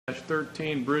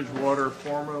2019-13 Bridgewater,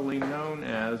 formerly known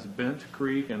as Bent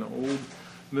Creek and Old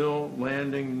Mill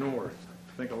Landing North.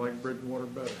 I think I like Bridgewater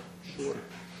better. Shorter.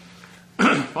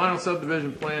 Final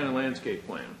subdivision plan and landscape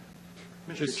plan.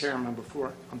 Mr. Chairman,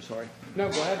 before, I'm sorry. No,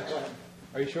 go ahead.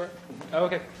 Are you sure? Oh,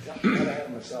 okay.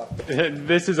 Myself.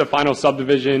 This is a final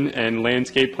subdivision and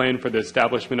landscape plan for the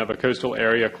establishment of a coastal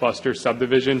area cluster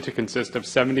subdivision to consist of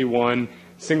 71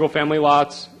 single-family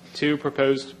lots, 2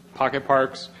 proposed pocket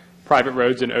parks, private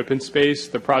roads, and open space.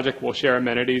 The project will share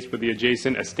amenities with the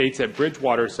adjacent Estates at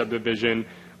Bridgewater subdivision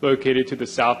located to the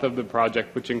south of the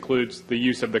project, which includes the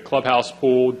use of the clubhouse,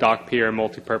 pool, dock pier, and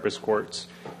multipurpose courts.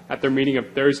 At their meeting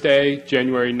of Thursday,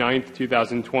 January 9th,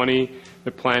 2020,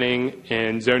 the Planning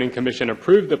and Zoning Commission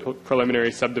approved the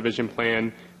preliminary subdivision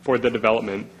plan for the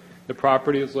development. The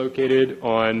property is located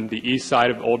on the east side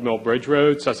of Old Mill Bridge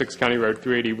Road, Sussex County Road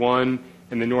 381,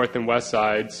 and the north and west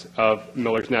sides of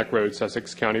Miller's Neck Road,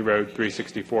 Sussex County Road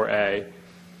 364A.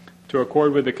 To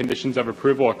accord with the conditions of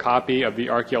approval, a copy of the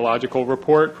archaeological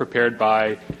report prepared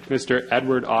by Mr.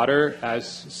 Edward Otter as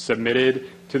submitted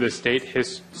to the State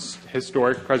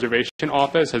Historic Preservation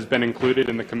Office has been included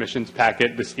in the Commission's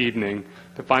packet this evening.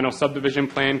 The final subdivision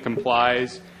plan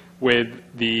complies with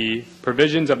the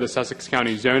provisions of the Sussex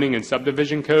County Zoning and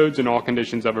Subdivision Codes and all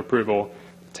conditions of approval.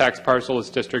 The tax parcel is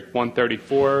District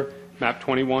 134, Map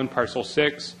 21, Parcel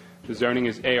 6. The zoning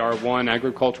is AR1,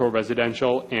 agricultural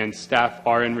residential, and staff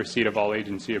are in receipt of all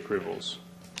agency approvals.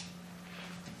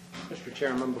 Mr.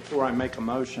 Chairman, before I make a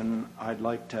motion, I'd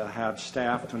like to have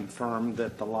staff confirm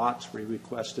that the lots we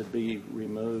requested be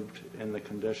removed and the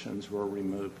conditions were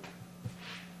removed.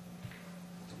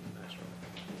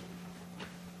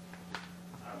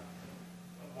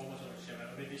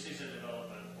 This is a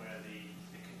development where the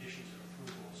conditions of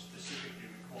approval specifically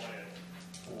required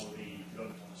for the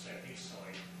development on the southeast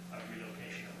side a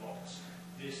relocation of lots.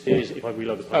 This is, if I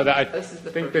reload the plan. I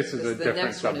think this is a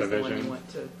different subdivision.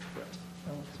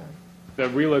 The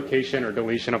relocation or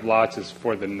deletion of lots is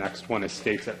for the next one,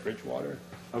 Estates at Bridgewater.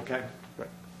 Okay.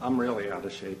 I'm really out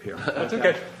of shape here. That's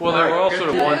okay. Well, there were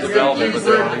also one development with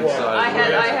the wrong I side.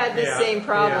 had the same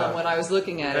problem when I was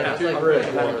looking at it. I was like,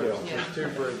 Thank you. Two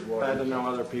Bridgewater. Glad to know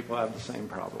other people have the same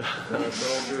problem.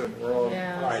 That's all good. We're all. All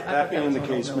right, that being the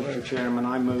case, Mr. Chairman,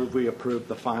 I move we approve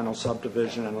the final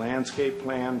subdivision and landscape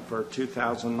plan for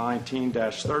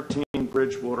 2019-13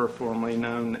 Bridgewater, formerly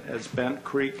known as Bent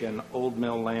Creek and Old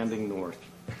Mill Landing North.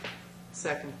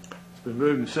 Second. It's been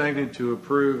moved and seconded to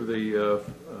approve the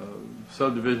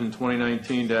subdivision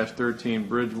 2019-13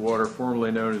 Bridgewater,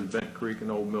 formerly known as Bent Creek and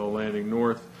Old Mill Landing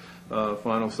North,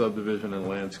 final subdivision and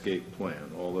landscape plan.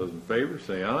 All those in favor,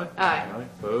 say aye. Aye.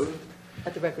 Opposed?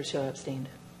 Let the record show I abstained.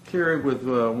 Carried with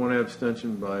one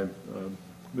abstention by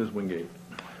Ms. Wingate.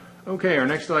 Okay, our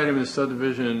next item is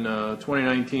subdivision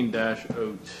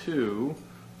 2019-02,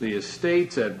 the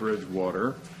Estates at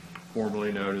Bridgewater,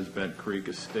 formerly known as Bent Creek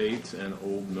Estates and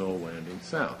Old Mill Landing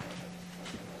South.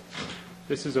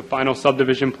 This is a final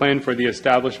subdivision plan for the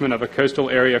establishment of a coastal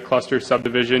area cluster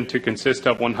subdivision to consist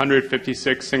of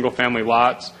 156 single-family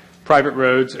lots, private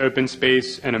roads, open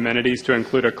space, and amenities to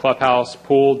include a clubhouse,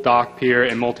 pool, dock, pier,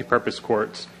 and multipurpose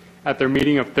courts. At their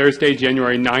meeting of Thursday,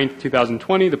 January 9th,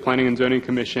 2020, the Planning and Zoning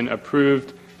Commission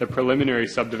approved the preliminary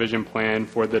subdivision plan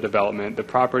for the development. The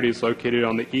property is located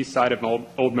on the east side of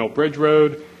Old Mill Bridge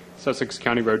Road, Sussex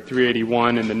County Road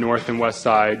 381, and the north and west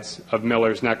sides of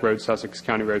Miller's Neck Road, Sussex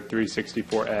County Road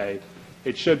 364A.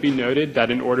 It should be noted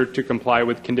that in order to comply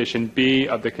with Condition B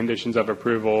of the conditions of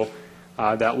approval,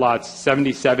 that lots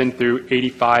 77 through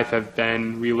 85 have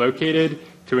been relocated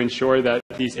to ensure that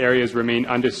these areas remain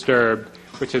undisturbed,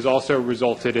 which has also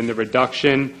resulted in the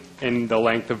reduction in the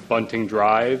length of Bunting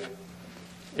Drive.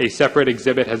 A separate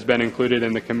exhibit has been included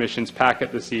in the Commission's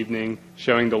packet this evening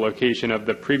showing the location of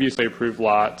the previously approved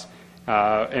lots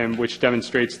and which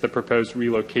demonstrates the proposed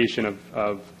relocation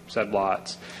of said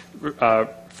lots.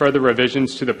 Further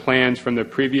revisions to the plans from the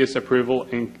previous approval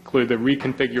include the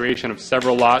reconfiguration of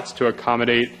several lots to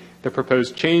accommodate the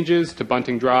proposed changes to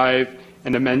Bunting Drive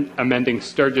and amending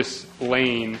Sturgis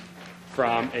Lane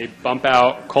from a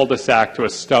bump-out cul-de-sac to a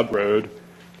stub road.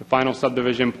 The final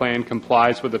subdivision plan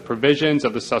complies with the provisions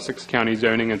of the Sussex County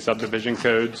Zoning and Subdivision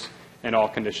Codes and all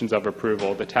conditions of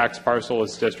approval. The tax parcel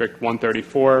is District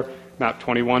 134, Map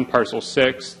 21, Parcel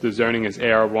 6. The zoning is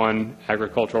AR1,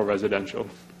 agricultural residential.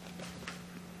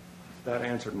 That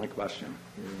answered my question.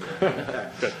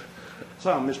 Good.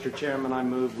 So, Mr. Chairman, I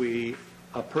move we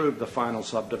approve the final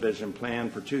subdivision plan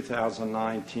for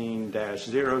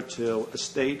 2019-02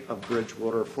 Estate of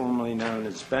Bridgewater, formerly known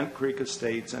as Bent Creek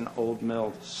Estates and Old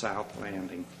Mill South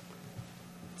Landing.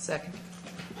 Second.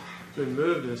 It's been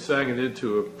moved and seconded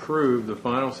to approve the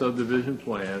final subdivision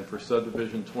plan for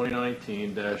subdivision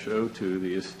 2019-02,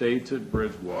 the Estates at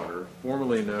Bridgewater,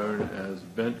 formerly known as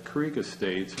Bent Creek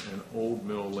Estates and Old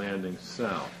Mill Landing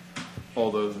South.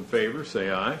 All those in favor,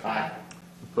 say aye. Aye.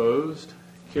 Opposed?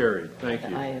 Carried. Thank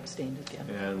you. I abstained again.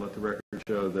 And let the record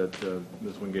show that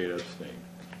Ms. Wingate abstained.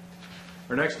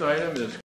 Our next item is